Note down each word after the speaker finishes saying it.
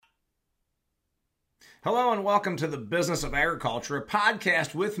Hello and welcome to the Business of Agriculture, a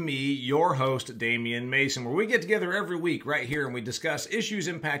podcast with me, your host, Damian Mason, where we get together every week right here and we discuss issues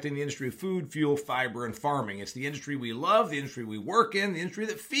impacting the industry of food, fuel, fiber, and farming. It's the industry we love, the industry we work in, the industry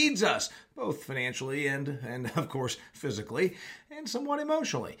that feeds us, both financially and of course, physically and somewhat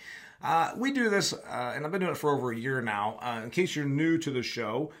emotionally. We do this, and I've been doing it for over a year now. In case you're new to the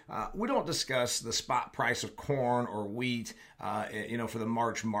show, we don't discuss the spot price of corn or wheat, for the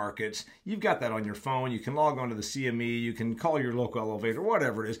March markets. You've got that on your phone. You can log on to the CME. You can call your local elevator,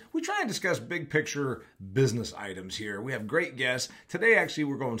 whatever it is. We try and discuss big picture business items here. We have great guests. Today, actually,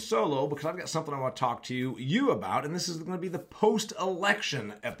 we're going solo because I've got something I want to talk to you about, and this is going to be the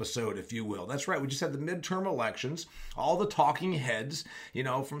post-election episode, if you will. That's right. We just had the midterm elections. All the talking heads,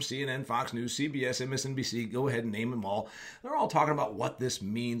 from CNN, Fox News, CBS, MSNBC, go ahead and name them all. They're all talking about what this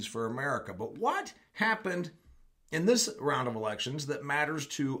means for America. But what happened in this round of elections that matters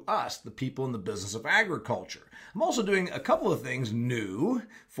to us, the people in the business of agriculture? I'm also doing a couple of things new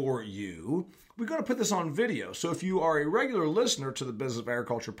for you. We're going to put this on video. So if you are a regular listener to the Business of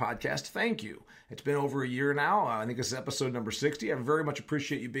Agriculture podcast, thank you. It's been over a year now. I think this is episode number 60. I very much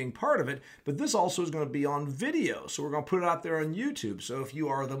appreciate you being part of it. But this also is going to be on video. So we're going to put it out there on YouTube. So if you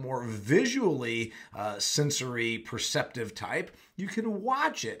are the more visually sensory perceptive type, you can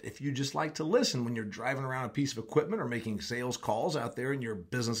watch it. If you just like to listen when you're driving around a piece of equipment or making sales calls out there in your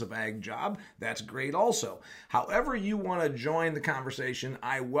business of ag job, that's great also. However you want to join the conversation,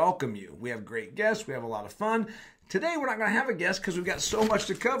 I welcome you. We have great guests. We have a lot of fun. Today, we're not going to have a guest because we've got so much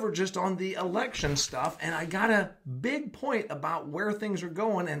to cover just on the election stuff. And I got a big point about where things are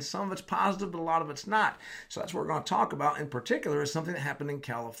going, and some of it's positive, but a lot of it's not. So that's what we're going to talk about. In particular, is something that happened in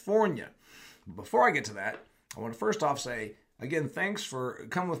California. Before I get to that, I want to first off say, again, thanks for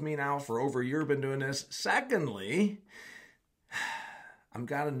coming with me now for over a year. Been doing this. Secondly, I've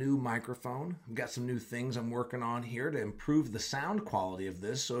got a new microphone. I've got some new things I'm working on here to improve the sound quality of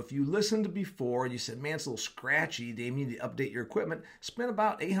this. So if you listened before and you said, man, it's a little scratchy, Dave, you need to update your equipment, spend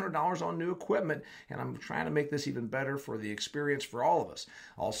about $800 on new equipment, and I'm trying to make this even better for the experience for all of us.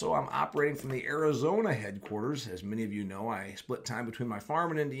 Also, I'm operating from the Arizona headquarters. As many of you know, I split time between my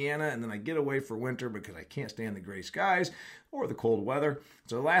farm in Indiana, and then I get away for winter because I can't stand the gray skies or the cold weather.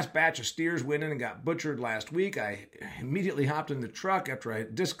 So the last batch of steers went in and got butchered last week. I immediately hopped in the truck after I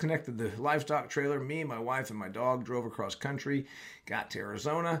disconnected the livestock trailer. Me, my wife, and my dog drove across country, got to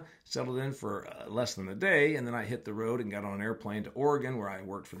Arizona, settled in for less than a day, and then I hit the road and got on an airplane to Oregon, where I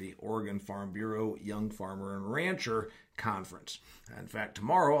worked for the Oregon Farm Bureau Young Farmer and Rancher Conference. In fact,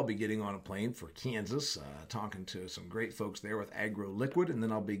 tomorrow I'll be getting on a plane for Kansas, talking to some great folks there with Agro Liquid, and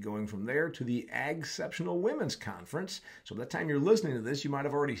then I'll be going from there to the Agceptional Women's Conference. So by the time you're listening to this, you might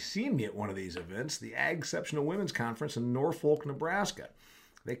have already seen me at one of these events, the Agceptional Women's Conference in Norfolk, Nebraska.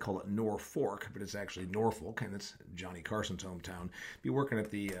 They call it Norfolk, but it's actually Norfolk, and it's Johnny Carson's hometown. Be working at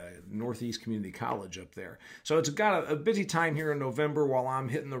the Northeast Community College up there. So it's got a busy time here in November while I'm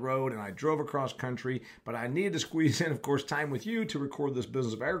hitting the road, and I drove across country, but I needed to squeeze in, of course, time with you to record this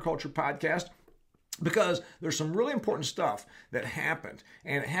Business of Agriculture podcast, because there's some really important stuff that happened,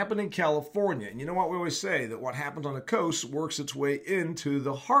 and it happened in California. And you know what we always say, that what happens on the coast works its way into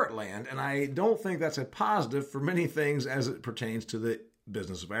the heartland, and I don't think that's a positive for many things as it pertains to the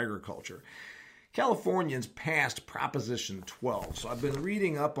business of agriculture. Californians passed Proposition 12. So I've been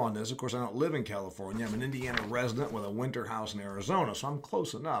reading up on this. Of course, I don't live in California. I'm an Indiana resident with a winter house in Arizona, so I'm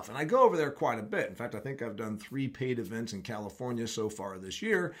close enough. And I go over there quite a bit. In fact, I think I've done 3 paid events in California so far this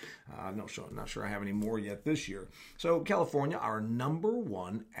year. I'm not sure I have any more yet this year. So California, our number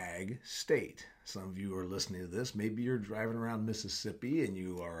 1 ag state. Some of you are listening to this. Maybe you're driving around Mississippi and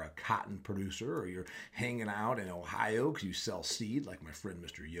you are a cotton producer, or you're hanging out in Ohio because you sell seed like my friend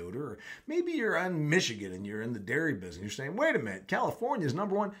Mr. Yoder. Or maybe you're in Michigan and you're in the dairy business. You're saying, wait a minute, California's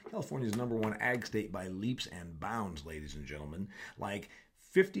number 1. California's number 1 ag state by leaps and bounds, ladies and gentlemen. Like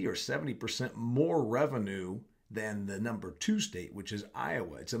 50 or 70% more revenue than the number 2 state, which is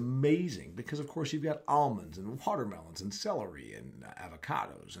Iowa. It's amazing because, of course, you've got almonds and watermelons and celery and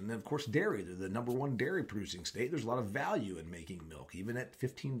avocados. And then, of course, dairy. They're the number 1 dairy producing state. There's a lot of value in making milk, even at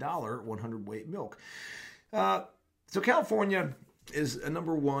 $15 100-weight milk. So California is a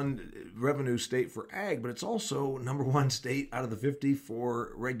number 1 revenue state for ag, but it's also number 1 state out of the 50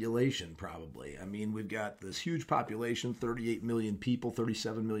 for regulation, probably. I mean, we've got this huge population, 38 million people,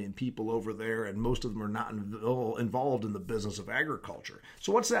 37 million people over there, and most of them are not involved in the business of agriculture.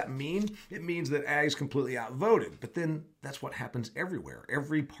 So what's that mean? It means that ag is completely outvoted, but then that's what happens everywhere.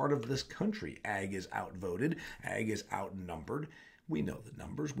 Every part of this country, ag is outvoted, ag is outnumbered. We know the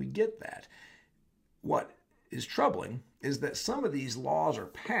numbers, we get that. What is troubling is that some of these laws are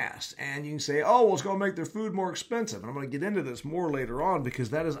passed, and you can say, oh, well, it's going to make their food more expensive. And I'm going to get into this more later on, because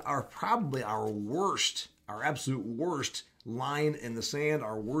that is probably our absolute worst line in the sand,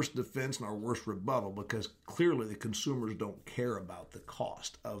 our worst defense and our worst rebuttal, because clearly the consumers don't care about the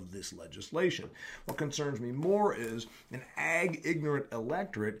cost of this legislation. What concerns me more is an ag-ignorant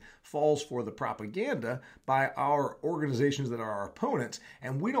electorate falls for the propaganda by our organizations that are our opponents,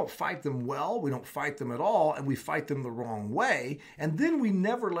 and we don't fight them well, we don't fight them at all, and we fight them the wrong way, and then we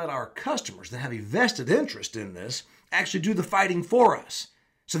never let our customers that have a vested interest in this actually do the fighting for us.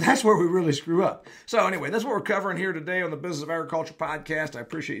 So that's where we really screw up. So anyway, that's what we're covering here today on the Business of Agriculture podcast. I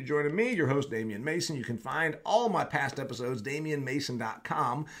appreciate you joining me, your host, Damian Mason. You can find all my past episodes,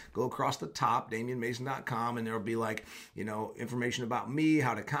 DamianMason.com. Go across the top, DamianMason.com, and there'll be information about me,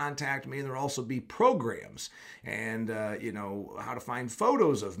 how to contact me, and there'll also be programs and, how to find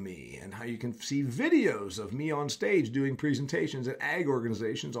photos of me and how you can see videos of me on stage doing presentations at ag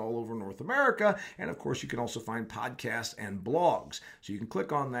organizations all over North America. And of course, you can also find podcasts and blogs. So you can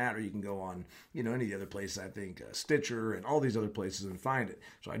click on that, or you can go on, any of the other places, I think, Stitcher and all these other places, and find it.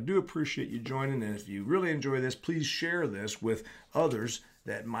 So I do appreciate you joining, and if you really enjoy this, please share this with others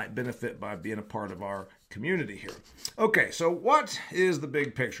that might benefit by being a part of our community here. Okay, so what is the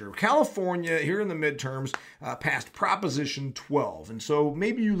big picture? California, here in the midterms, passed Proposition 12. And so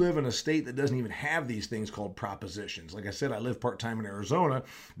maybe you live in a state that doesn't even have these things called propositions. Like I said, I live part-time in Arizona.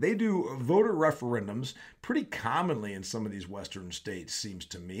 They do voter referendums pretty commonly in some of these western states, seems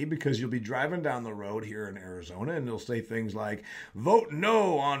to me, because you'll be driving down the road here in Arizona, and they'll say things like, vote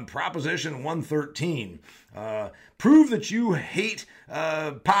no on Proposition 113. Prove that you hate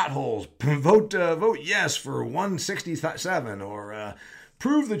potholes. Vote yes for 167, or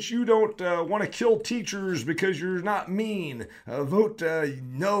prove that you don't want to kill teachers because you're not mean. Vote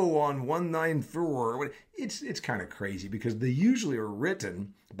no on 194. It's kind of crazy, because they usually are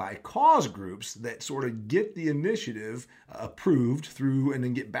written by cause groups that sort of get the initiative approved through, and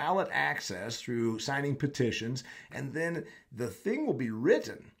then get ballot access through signing petitions, and then the thing will be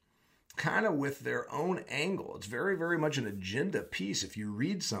written kind of with their own angle. It's very, very much an agenda piece if you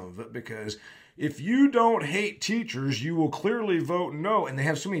read some of it, because if you don't hate teachers, you will clearly vote no. And they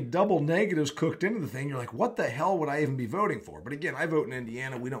have so many double negatives cooked into the thing. You're like, what the hell would I even be voting for? But again, I vote in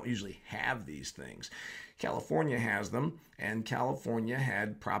Indiana. We don't usually have these things. California has them, and California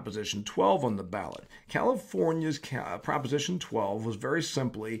had Proposition 12 on the ballot. California's Proposition 12 was very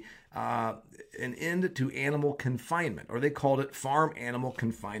simply an end to animal confinement, or they called it Farm Animal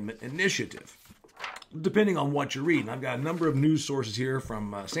Confinement Initiative. Depending on what you're reading, I've got a number of news sources here,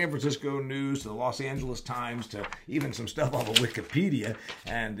 from San Francisco News to the Los Angeles Times to even some stuff off of Wikipedia,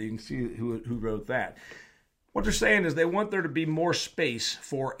 and you can see who wrote that. What they're saying is they want there to be more space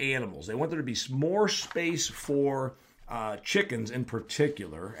for animals. They want there to be more space for chickens in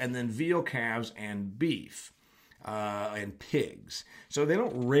particular, and then veal calves and beef. And pigs. So they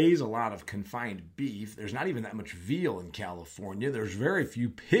don't raise a lot of confined beef. There's not even that much veal in California. There's very few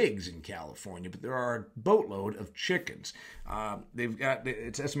pigs in California, but there are a boatload of chickens.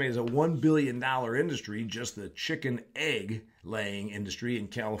 It's estimated as a $1 billion industry, just the chicken egg laying industry in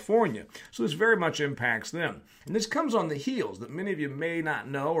California. So this very much impacts them. And this comes on the heels that many of you may not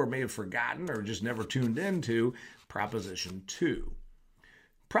know, or may have forgotten, or just never tuned into, Proposition 2.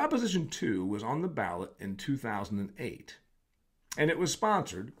 Proposition 2 was on the ballot in 2008, and it was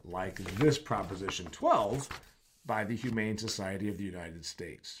sponsored, like this Proposition 12, by the Humane Society of the United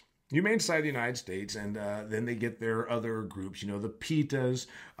States. Humane Society of the United States, and then they get their other groups, the PETAs,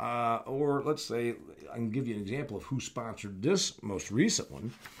 or let's say, I can give you an example of who sponsored this most recent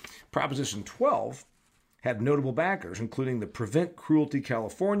one. Proposition 12 had notable backers, including the Prevent Cruelty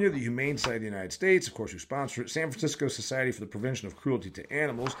California, the Humane Society of the United States, of course, who sponsored it, San Francisco Society for the Prevention of Cruelty to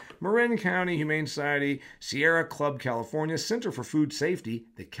Animals, Marin County Humane Society, Sierra Club California, Center for Food Safety,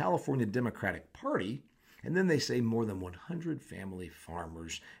 the California Democratic Party, and then they say more than 100 family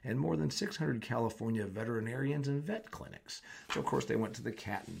farmers and more than 600 California veterinarians and vet clinics. So, of course, they went to the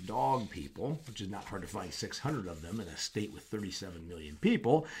cat and dog people, which is not hard to find 600 of them in a state with 37 million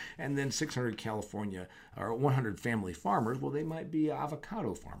people, and then 600 California, or 100 family farmers. Well, they might be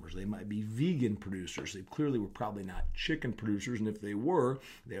avocado farmers. They might be vegan producers. They clearly were probably not chicken producers, and if they were,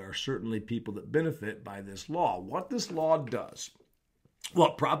 they are certainly people that benefit by this law. What this law does,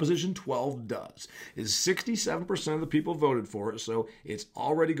 what Proposition 12 does, is 67% of the people voted for it, so it's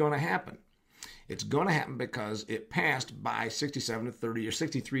already going to happen. It's going to happen because it passed by 67 to 30 or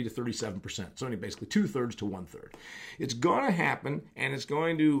 63 to 37%. So only basically 2/3 to 1/3. It's going to happen, and it's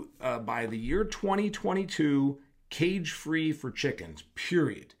going to, by the year 2022, cage-free for chickens,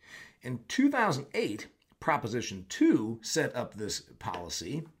 period. In 2008, Proposition 2 set up this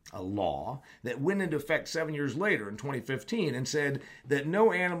policy, a law, that went into effect 7 years later in 2015 and said that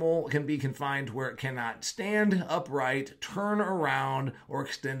no animal can be confined where it cannot stand upright, turn around, or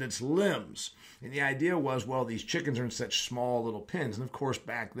extend its limbs. And the idea was, well, these chickens are in such small little pens. And of course,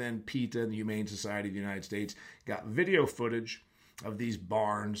 back then, PETA and the Humane Society of the United States got video footage of these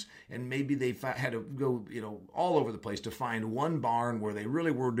barns, and maybe they had to go, all over the place to find one barn where they really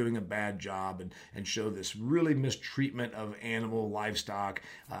were doing a bad job and show this really mistreatment of livestock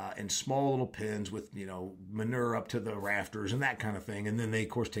in small little pens with, manure up to the rafters and that kind of thing. And then they, of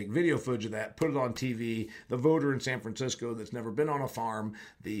course, take video footage of that, put it on TV. The voter in San Francisco that's never been on a farm,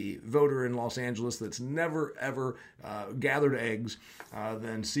 the voter in Los Angeles that's never, ever gathered eggs,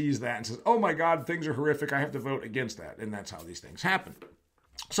 then sees that and says, oh my God, things are horrific. I have to vote against that. And that's how these things happen.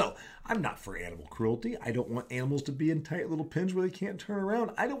 So I'm not for animal cruelty. I don't want animals to be in tight little pens where they can't turn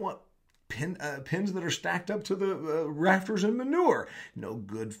around. I don't want pens that are stacked up to the rafters and manure. No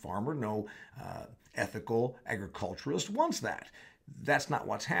good farmer, no ethical agriculturalist wants that. That's not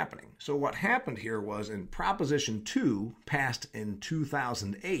what's happening. So what happened here was in Proposition 2, passed in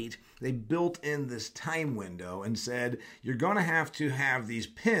 2008, they built in this time window and said, you're going to have these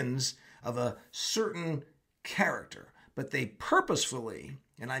pens of a certain character. But they purposefully,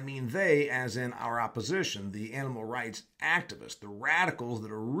 and I mean they as in our opposition, the animal rights activists, the radicals that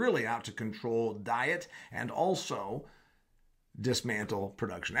are really out to control diet and also dismantle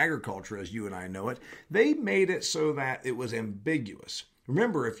production agriculture as you and I know it, they made it so that it was ambiguous.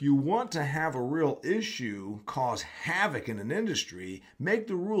 Remember, if you want to have a real issue cause havoc in an industry, make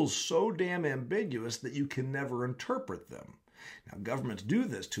the rules so damn ambiguous that you can never interpret them. Now, governments do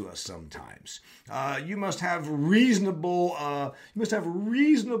this to us sometimes. You must have reasonable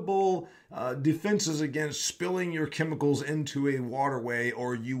defenses against spilling your chemicals into a waterway,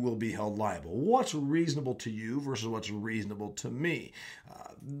 or you will be held liable. What's reasonable to you versus what's reasonable to me?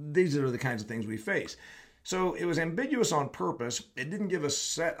 These are the kinds of things we face. So it was ambiguous on purpose. It didn't give a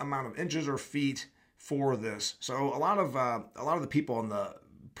set amount of inches or feet for this. So a lot of the people on the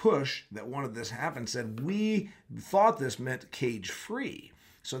push that wanted this happen said, we thought this meant cage-free.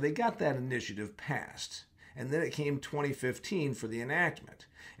 So they got that initiative passed. And then it came 2015 for the enactment.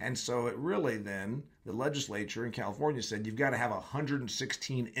 And so it really then, the legislature in California said, you've got to have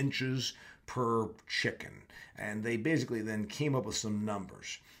 116 inches per chicken. And they basically then came up with some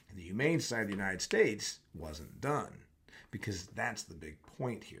numbers. And the Humane Society of the United States wasn't done, because that's the big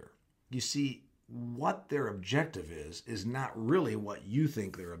point here. You see, what their objective is not really what you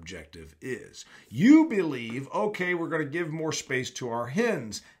think their objective is. You believe, okay, we're going to give more space to our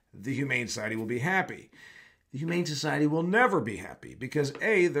hens. The Humane Society will be happy. The Humane Society will never be happy because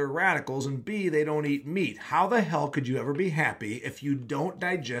A, they're radicals, and B, they don't eat meat. How the hell could you ever be happy if you don't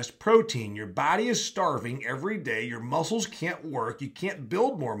digest protein? Your body is starving every day. Your muscles can't work. You can't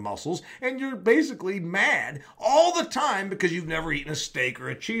build more muscles, and you're basically mad all the time because you've never eaten a steak or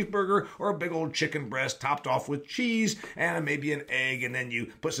a cheeseburger or a big old chicken breast topped off with cheese and maybe an egg, and then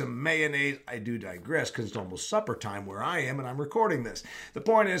you put some mayonnaise. I do digress because it's almost supper time where I am, and I'm recording this. The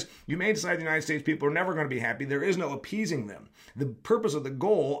point is, Humane Society of the United States people are never going to be happy. There is no appeasing them. The purpose of the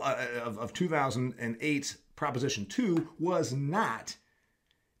goal of 2008's Proposition 2 was not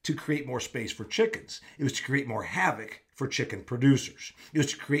to create more space for chickens. It was to create more havoc for chicken producers. It was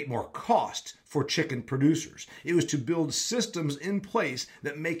to create more cost for chicken producers. It was to build systems in place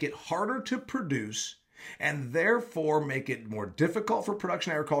that make it harder to produce and therefore make it more difficult for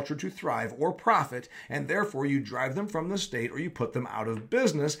production agriculture to thrive or profit, and therefore you drive them from the state or you put them out of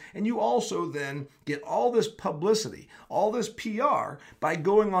business, and you also then get all this publicity, all this PR by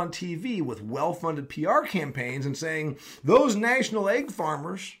going on TV with well-funded PR campaigns and saying, those national egg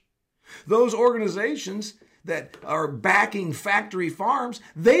farmers, those organizations that are backing factory farms,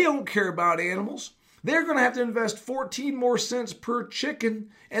 they don't care about animals. They're going to have to invest 14 more cents per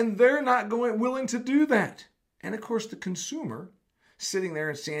chicken, and they're not willing to do that. And of course, the consumer sitting there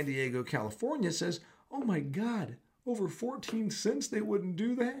in San Diego, California says, oh my God, over 14 cents they wouldn't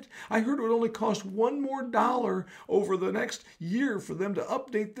do that? I heard it would only cost $1 more over the next year for them to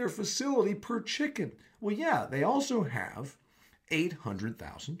update their facility per chicken. Well, yeah, they also have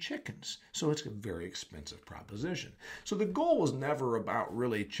 800,000 chickens. So it's a very expensive proposition. So the goal was never about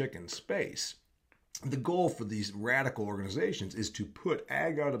really chicken space. the goal for these radical organizations is to put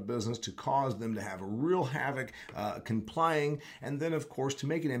ag out of business, to cause them to have a real havoc complying, and then, of course, to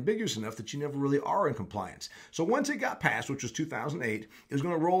make it ambiguous enough that you never really are in compliance. So once it got passed, which was 2008, it was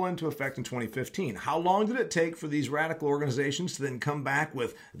going to roll into effect in 2015. How long did it take for these radical organizations to then come back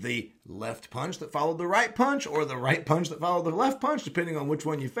with the left punch that followed the right punch, or the right punch that followed the left punch, depending on which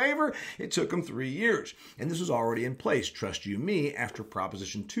one you favor? It took them 3 years. And this was already in place, trust you me, after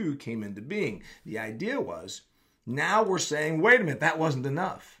Proposition 2 came into being. The idea was, now we're saying, wait a minute, that wasn't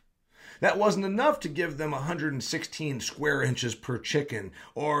enough. That wasn't enough to give them 116 square inches per chicken,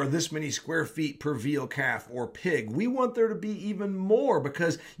 or this many square feet per veal calf or pig. We want there to be even more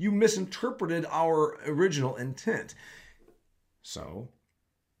because you misinterpreted our original intent. So,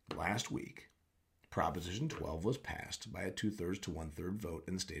 last week, Proposition 12 was passed by a 2/3 to 1/3 vote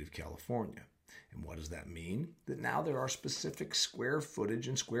in the state of California. And what does that mean? That now there are specific square footage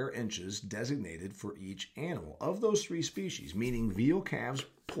and square inches designated for each animal of those three species, meaning veal, calves,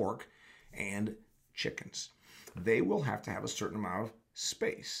 pork, and chickens. They will have to have a certain amount of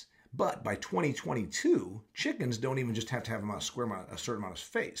space. But by 2022, chickens don't even just have to have a certain amount of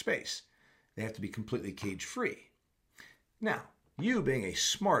space. They have to be completely cage-free. Now, you being a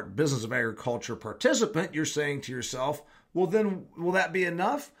smart business of agriculture participant, you're saying to yourself, well then, will that be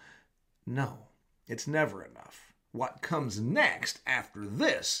enough? No, it's never enough. What comes next after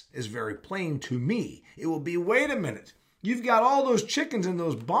this is very plain to me. It will be, wait a minute, you've got all those chickens in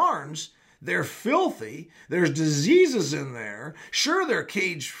those barns. They're filthy. There's diseases in there. Sure, they're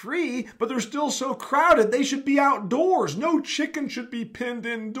cage-free, but they're still so crowded they should be outdoors. No chicken should be penned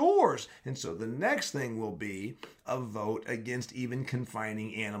indoors. And so the next thing will be a vote against even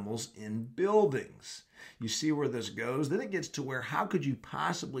confining animals in buildings. You see where this goes? Then it gets to where, how could you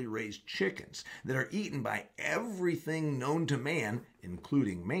possibly raise chickens that are eaten by everything known to man,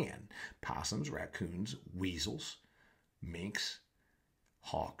 including man? Possums, raccoons, weasels, minks,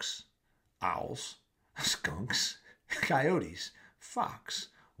 hawks, owls, skunks, coyotes, fox,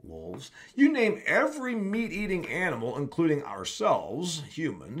 wolves. You name every meat-eating animal, including ourselves,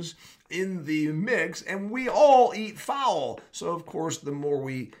 humans, in the mix, and we all eat fowl. So, of course, the more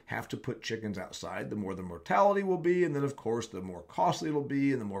we have to put chickens outside, the more the mortality will be, and then, of course, the more costly it'll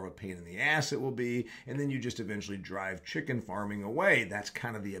be, and the more of a pain in the ass it will be, and then you just eventually drive chicken farming away. That's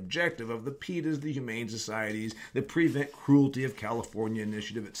kind of the objective of the PETAs, the Humane Societies, the Prevent Cruelty of California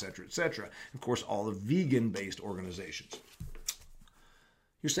Initiative, etc., etc. Of course, all the vegan-based organizations.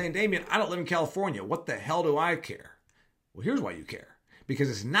 You're saying, Damien, I don't live in California. What the hell do I care? Well, here's why you care. Because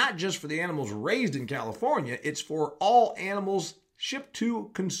it's not just for the animals raised in California, it's for all animals shipped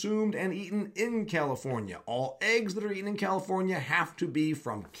to, consumed, and eaten in California. All eggs that are eaten in California have to be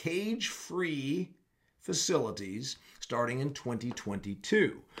from cage-free facilities starting in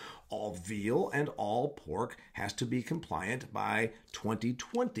 2022. All veal and all pork has to be compliant by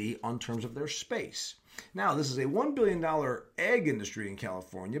 2020 on terms of their space. Now, this is a $1 billion egg industry in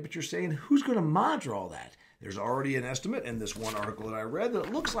California, but you're saying, who's going to monitor all that? There's already an estimate in this one article that I read that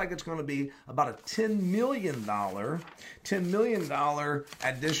it looks like it's going to be about a $10 million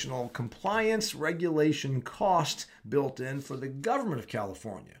additional compliance regulation cost built in for the government of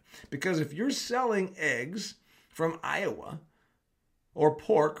California. Because if you're selling eggs from Iowa or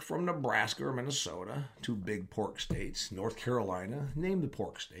pork from Nebraska or Minnesota, two big pork states, North Carolina, name the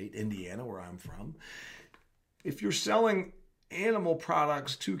pork state, Indiana, where I'm from, if you're selling animal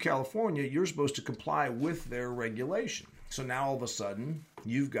products to California, you're supposed to comply with their regulation. So now all of a sudden,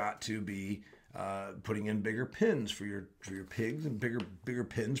 you've got to be putting in bigger pens for your pigs and bigger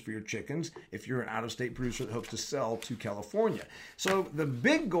pens for your chickens if you're an out-of-state producer that hopes to sell to California. So the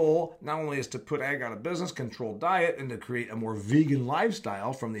big goal not only is to put ag out of business, control diet, and to create a more vegan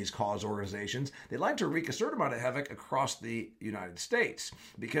lifestyle from these cause organizations, they'd like to wreak a certain amount of havoc across the United States.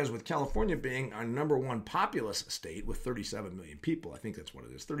 Because with California being our #1 populous state with 37 million people, I think that's what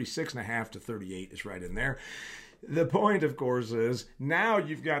it is, 36.5 to 38 is right in there. The point, of course, is now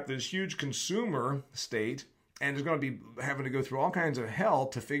you've got this huge consumer state and is going to be having to go through all kinds of hell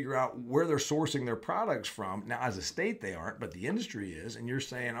to figure out where they're sourcing their products from. Now, as a state, they aren't, but the industry is, and you're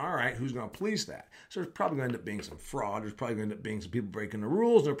saying, all right, who's going to police that? So there's probably going to end up being some fraud. There's probably going to end up being some people breaking the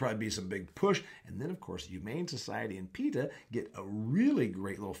rules. There'll probably be some big push. And then, of course, the Humane Society and PETA get a really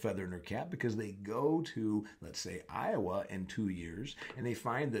great little feather in their cap because they go to, let's say, Iowa in 2 years, and they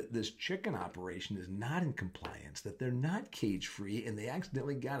find that this chicken operation is not in compliance, that they're not cage-free, and they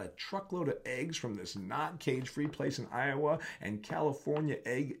accidentally got a truckload of eggs from this not cage-free free place in Iowa, and California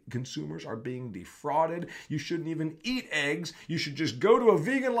egg consumers are being defrauded. You shouldn't even eat eggs. You should just go to a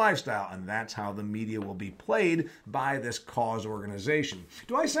vegan lifestyle. And that's how the media will be played by this cause organization.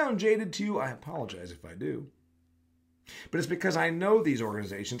 Do I sound jaded to you? I apologize if I do. But it's because I know these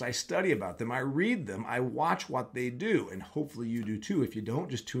organizations, I study about them, I read them, I watch what they do, and hopefully you do too. If you don't,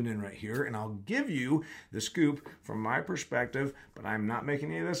 just tune in right here, and I'll give you the scoop from my perspective, but I'm not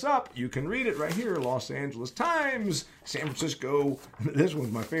making any of this up. You can read it right here, Los Angeles Times, San Francisco, this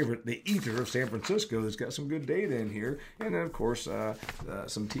one's my favorite, the Eater of San Francisco, that's got some good data in here, and then of course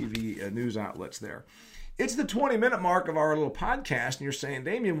some TV news outlets there. It's the 20-minute mark of our little podcast, and you're saying,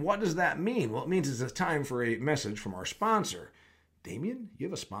 Damien, what does that mean? Well, it means it's time for a message from our sponsor. Damien, you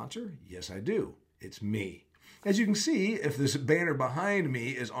have a sponsor? Yes, I do. It's me. As you can see, if this banner behind me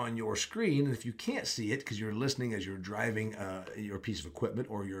is on your screen, and if you can't see it because you're listening as you're driving your piece of equipment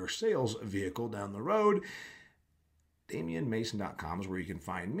or your sales vehicle down the road, DamienMason.com is where you can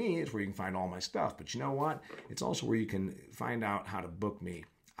find me. It's where you can find all my stuff. But you know what? It's also where you can find out how to book me.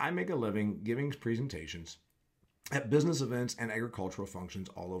 I make a living giving presentations at business events and agricultural functions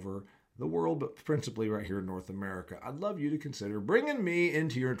all over the world, but principally right here in North America. I'd love you to consider bringing me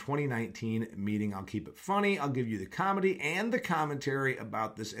into your 2019 meeting. I'll keep it funny. I'll give you the comedy and the commentary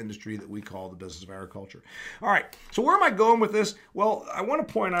about this industry that we call the business of agriculture. All right, so where am I going with this? Well, I want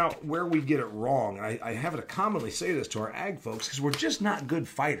to point out where we get it wrong. And I have to commonly say this to our ag folks because we're just not good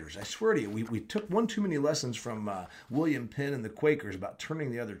fighters. I swear to you, we took one too many lessons from William Penn and the Quakers about turning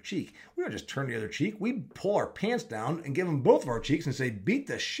the other cheek. We don't just turn the other cheek. We pull our pants down and give them both of our cheeks and say, beat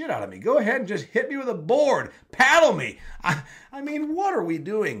the shit out of me. Go ahead and just hit me with a board. Paddle me. I mean, what are we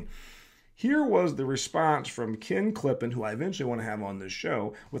doing? Here was the response from Ken Klippen, who I eventually want to have on this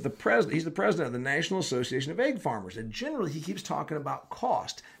show, with the president. He's the president of the National Association of Egg Farmers. And generally, he keeps talking about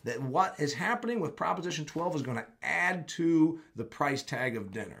cost, that what is happening with Proposition 12 is going to add to the price tag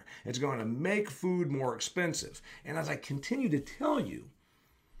of dinner. It's going to make food more expensive. And as I continue to tell you,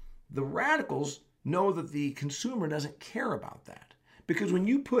 the radicals know that the consumer doesn't care about that. Because when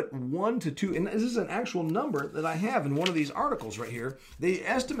you put 1 to 2, and this is an actual number that I have in one of these articles right here, they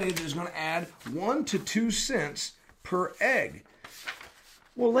estimated it's going to add 1 to 2 cents per egg.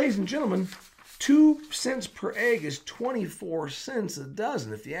 Well, ladies and gentlemen, 2 cents per egg is 24 cents a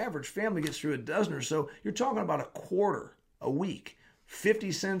dozen. If the average family gets through a dozen or so, you're talking about a quarter a week,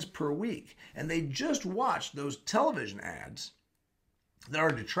 50 cents per week. And they just watched those television ads that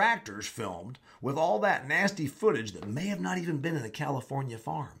our detractors filmed with all that nasty footage that may have not even been in a California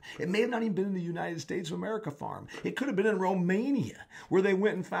farm. It may have not even been in the United States of America farm. It could have been in Romania, where they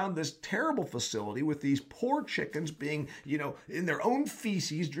went and found this terrible facility with these poor chickens being, in their own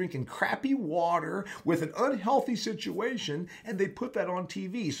feces, drinking crappy water with an unhealthy situation, and they put that on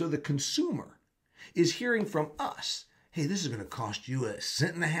TV. So the consumer is hearing from us, hey, this is going to cost you 1.5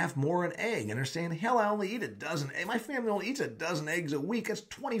 cents more an egg. And they're saying, hell, I only eat a dozen. My family only eats a dozen eggs a week. That's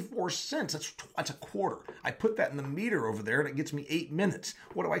 24 cents. That's a quarter. I put that in the meter over there, and it gets me 8 minutes.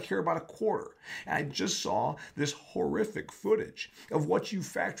 What do I care about a quarter? And I just saw this horrific footage of what you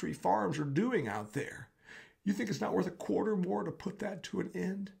factory farms are doing out there. You think it's not worth a quarter more to put that to an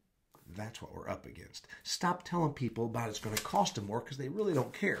end? That's what we're up against. Stop telling people about it's going to cost them more because they really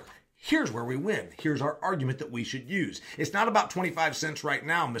don't care. Here's where we win. Here's our argument that we should use. It's not about 25 cents right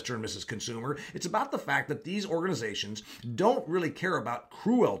now, Mr. and Mrs. Consumer. It's about the fact that these organizations don't really care about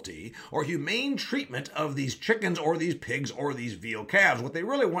cruelty or humane treatment of these chickens or these pigs or these veal calves. What they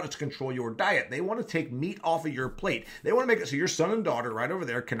really want is to control your diet. They want to take meat off of your plate. They want to make it so your son and daughter right over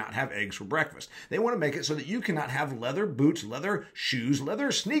there cannot have eggs for breakfast. They want to make it so that you cannot have leather boots, leather shoes,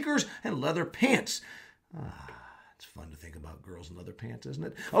 leather sneakers, and leather pants. It's fun to think about girls in leather pants, isn't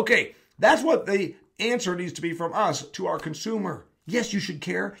it? Okay, that's what the answer needs to be from us to our consumer. Yes, you should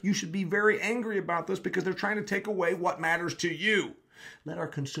care. You should be very angry about this because they're trying to take away what matters to you. Let our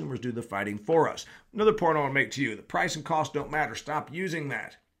consumers do the fighting for us. Another point I want to make to you, the price and cost don't matter. Stop using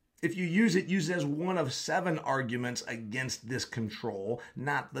that. If you use it as one of 7 arguments against this control,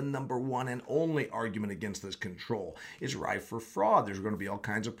 not the number one and only argument against this control. It's rife for fraud. There's going to be all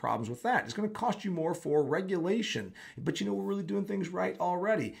kinds of problems with that. It's going to cost you more for regulation. But we're really doing things right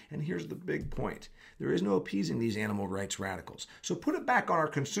already. And here's the big point. There is no appeasing these animal rights radicals. So put it back on our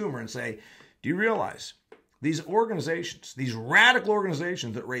consumer and say, do you realize these organizations, these radical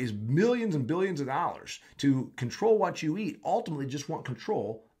organizations that raise millions and billions of dollars to control what you eat, ultimately just want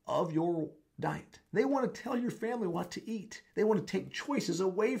control of your diet. They want to tell your family what to eat. They want to take choices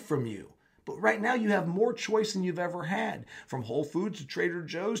away from you. But right now you have more choice than you've ever had. From Whole Foods to Trader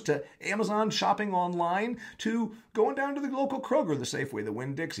Joe's to Amazon shopping online to going down to the local Kroger, the Safeway, the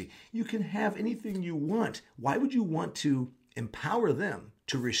Winn-Dixie. You can have anything you want. Why would you want to empower them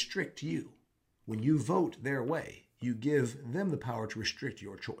to restrict you? When you vote their way, you give them the power to restrict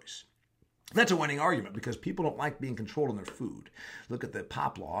your choice. That's a winning argument because people don't like being controlled on their food. Look at the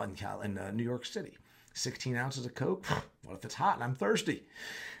POP law in New York City. 16 ounces of Coke? What if it's hot and I'm thirsty?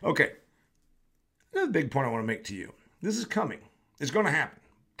 Okay. Another big point I want to make to you. This is coming. It's going to happen.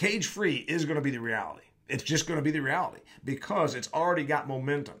 Cage-free is going to be the reality. It's just going to be the reality because it's already got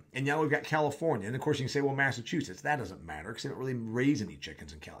momentum. And now we've got California. And of course you can say, well, Massachusetts. That doesn't matter because they don't really raise any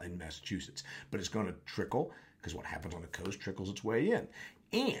chickens in Massachusetts. But it's going to trickle because what happens on the coast trickles its way in.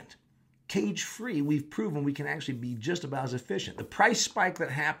 And cage-free, we've proven we can actually be just about as efficient. The price spike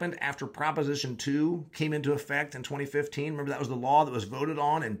that happened after Proposition 2 came into effect in 2015, remember that was the law that was voted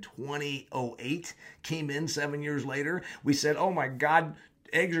on in 2008, came in 7 years later. We said, oh my God,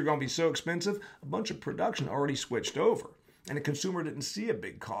 eggs are going to be so expensive. A bunch of production already switched over. And the consumer didn't see a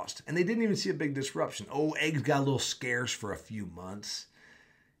big cost. And they didn't even see a big disruption. Oh, eggs got a little scarce for a few months.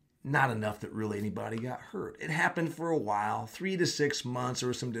 Not enough that really anybody got hurt. It happened for a while, 3 to 6 months. There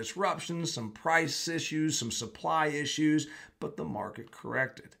were some disruptions, some price issues, some supply issues, but the market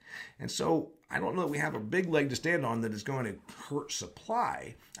corrected. And so I don't know that we have a big leg to stand on that is going to hurt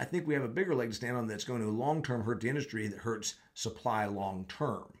supply. I think we have a bigger leg to stand on that's going to long-term hurt the industry that hurts supply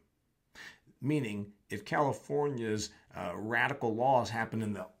long-term. Meaning, if California's radical laws happen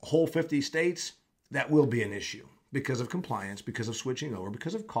in the whole 50 states, that will be an issue. Because of compliance, because of switching over,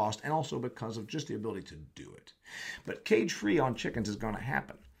 because of cost, and also because of just the ability to do it. But cage-free on chickens is going to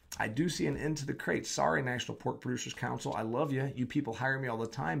happen. I do see an end to the crates. Sorry, National Pork Producers Council. I love you. You people hire me all the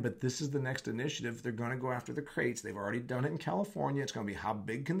time, but this is the next initiative. They're going to go after the crates. They've already done it in California. It's going to be how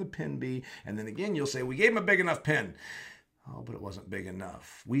big can the pen be? And then again, you'll say, we gave them a big enough pen. Oh, but it wasn't big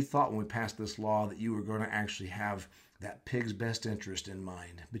enough. We thought when we passed this law that you were going to actually have that pig's best interest in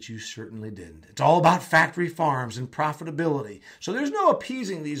mind, but you certainly didn't. It's all about factory farms and profitability. So there's no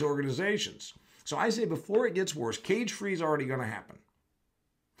appeasing these organizations. So I say before it gets worse, cage-free is already going to happen.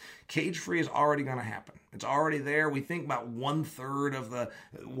 Cage-free is already going to happen. It's already there. We think about 1/3 of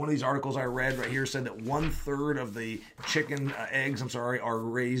one of these articles I read right here said that 1/3 of the chicken eggs, are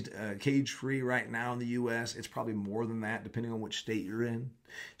raised cage-free right now in the U.S. It's probably more than that, depending on which state you're in.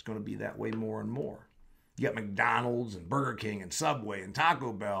 It's going to be that way more and more. You got McDonald's and Burger King and Subway and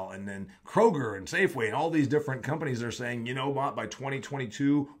Taco Bell and then Kroger and Safeway and all these different companies that are saying, you know what, by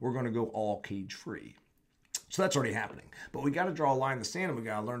 2022, we're going to go all cage-free. So that's already happening. But we got to draw a line in the sand and we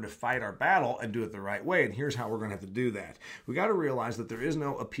got to learn to fight our battle and do it the right way. And here's how we're going to have to do that. We got to realize that there is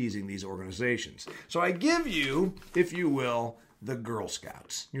no appeasing these organizations. So I give you, if you will, the Girl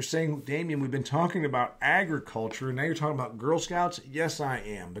Scouts. You're saying, Damien, we've been talking about agriculture and now you're talking about Girl Scouts? Yes, I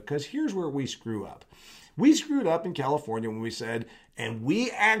am. Because here's where we screw up. We screwed up in California when we said, and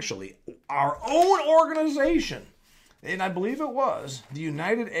we actually, our own organization, and I believe it was the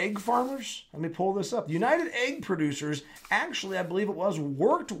United Egg Farmers. Let me pull this up. The United Egg Producers, actually, I believe it was,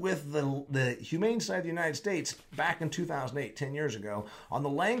 worked with the Humane Society of the United States back in 2008, 10 years ago, on the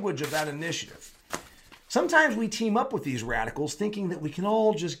language of that initiative. Sometimes we team up with these radicals thinking that we can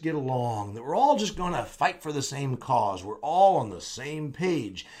all just get along, that we're all just going to fight for the same cause. We're all on the same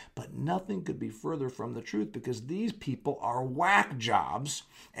page. But nothing could be further from the truth because these people are whack jobs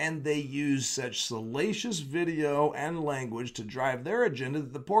and they use such salacious video and language to drive their agenda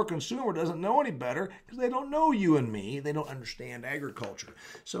that the poor consumer doesn't know any better because they don't know you and me. They don't understand agriculture.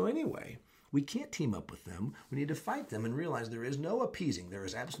 So anyway, we can't team up with them. We need to fight them and realize there is no appeasing. There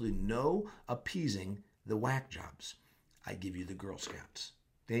is absolutely no appeasing the whack jobs. I give you the Girl Scouts.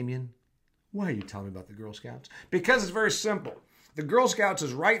 Damien, why are you telling me about the Girl Scouts? Because it's very simple. The Girl Scouts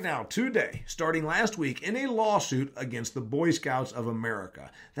is right now, today, starting last week, in a lawsuit against the Boy Scouts of America.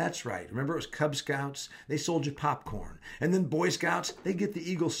 That's right. Remember it was Cub Scouts? They sold you popcorn. And then Boy Scouts, they get the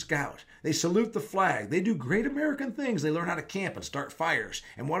Eagle Scout. They salute the flag. They do great American things. They learn how to camp and start fires.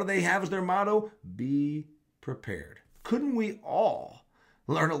 And what do they have as their motto? Be prepared. Couldn't we all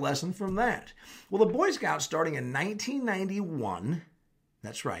learn a lesson from that? Well, the Boy Scouts starting in 1991,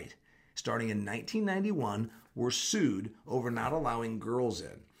 that's right, starting in 1991, were sued over not allowing girls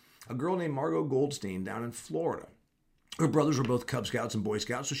in. A girl named Margot Goldstein down in Florida. Her brothers were both Cub Scouts and Boy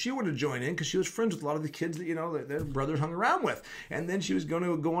Scouts, so she wanted to join in because she was friends with a lot of the kids that, that their brothers hung around with. And then she was going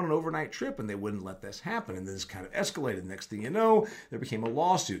to go on an overnight trip, and they wouldn't let this happen. And then this kind of escalated. Next thing you know, there became a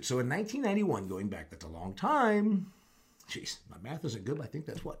lawsuit. So in 1991, going back, that's a long time. Jeez, my math isn't good, but I think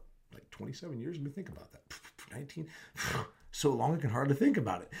that's what, like 27 years? Let me think about that. 19. so long I can hardly think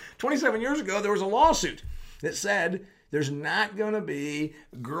about it. 27 years ago, there was a lawsuit that said, there's not going to be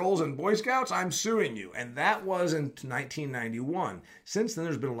girls and Boy Scouts. I'm suing you. And that was in 1991. Since then,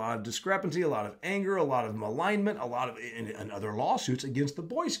 there's been a lot of discrepancy, a lot of anger, a lot of malignment, a lot of and other lawsuits against the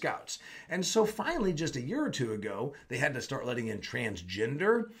Boy Scouts. And so finally, just a year or two ago, they had to start letting in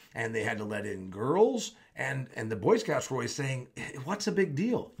transgender, and they had to let in girls. And the Boy Scouts were always saying, what's a big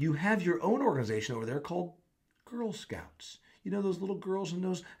deal? You have your own organization over there called Girl Scouts. You know, those little girls in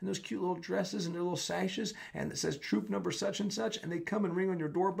those cute little dresses and their little sashes, and it says troop number such and such, and they come and ring on your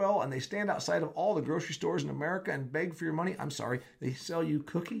doorbell, and they stand outside of all the grocery stores in America and beg for your money. I'm sorry, they sell you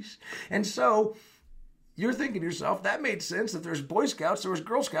cookies. And so you're thinking to yourself, that made sense. If there's Boy Scouts, there was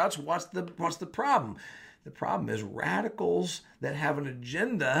Girl Scouts. What's the problem? The problem is radicals that have an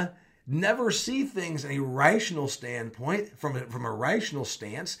agenda never see things in a rational standpoint, from a rational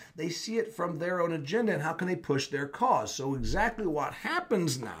stance. They see it from their own agenda and how can they push their cause. So exactly what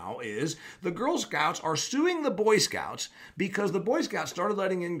happens now is the Girl Scouts are suing the Boy Scouts because the Boy Scouts started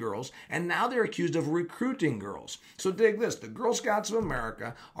letting in girls, and now they're accused of recruiting girls. So dig this, the Girl Scouts of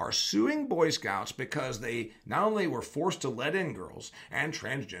America are suing Boy Scouts because they not only were forced to let in girls and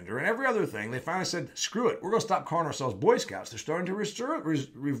transgender and every other thing, they finally said, screw it, we're going to stop calling ourselves Boy Scouts. They're starting to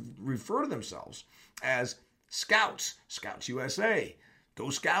refer to themselves as Scouts, Scouts USA, Go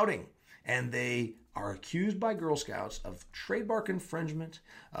Scouting. And they are accused by Girl Scouts of trademark infringement,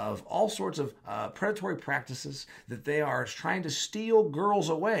 of all sorts of predatory practices, that they are trying to steal girls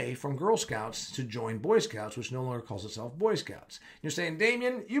away from Girl Scouts to join Boy Scouts, which no longer calls itself Boy Scouts. You're saying,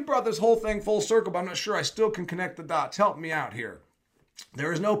 Damien, you brought this whole thing full circle, but I'm not sure I still can connect the dots. Help me out here.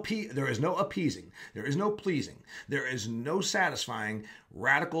 There is no appeasing. There is no pleasing. There is no satisfying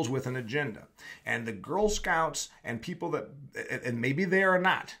radicals with an agenda. And the Girl Scouts and people that, and maybe they are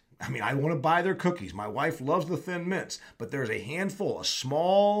not. I mean, I want to buy their cookies. My wife loves the Thin Mints. But there's a handful, a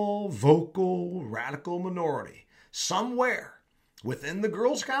small, vocal, radical minority somewhere within the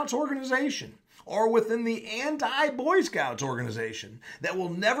Girl Scouts organization or within the anti-Boy Scouts organization that will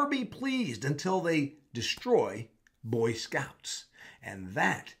never be pleased until they destroy Boy Scouts. And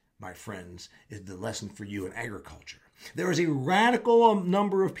that, my friends, is the lesson for you in agriculture. There is a radical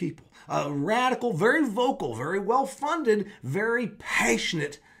number of people, a radical, very vocal, very well-funded, very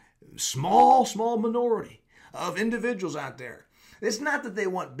passionate, small minority of individuals out there. It's not that they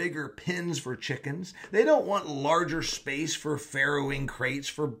want bigger pens for chickens. They don't want larger space for farrowing crates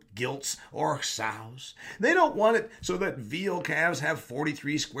for gilts or sows. They don't want it so that veal calves have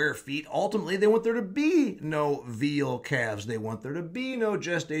 43 square feet. Ultimately, they want there to be no veal calves. They want there to be no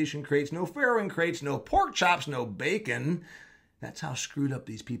gestation crates, no farrowing crates, no pork chops, no bacon. That's how screwed up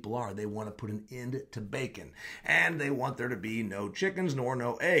these people are. They want to put an end to bacon. And they want there to be no chickens nor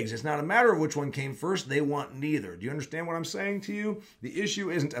no eggs. It's not a matter of which one came first. They want neither. Do you understand what I'm saying to you? The issue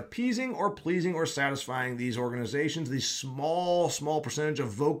isn't appeasing or pleasing or satisfying these organizations, these small percentage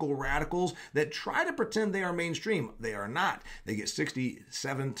of vocal radicals that try to pretend they are mainstream. They are not. They get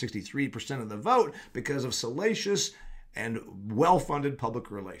 63% of the vote because of salacious and well-funded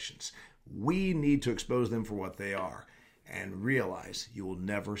public relations. We need to expose them for what they are. And realize you will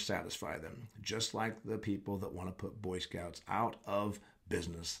never satisfy them. Just like the people that want to put Boy Scouts out of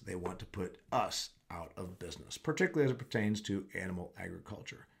business, they want to put us out of business, particularly as it pertains to animal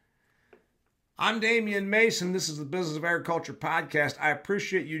agriculture. I'm Damian Mason. This is the Business of Agriculture podcast. I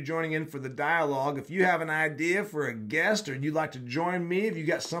appreciate you joining in for the dialogue. If you have an idea for a guest or you'd like to join me, if you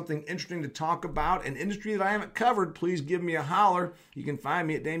got something interesting to talk about, an industry that I haven't covered, please give me a holler. You can find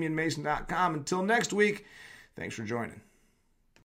me at DamianMason.com. Until next week, thanks for joining.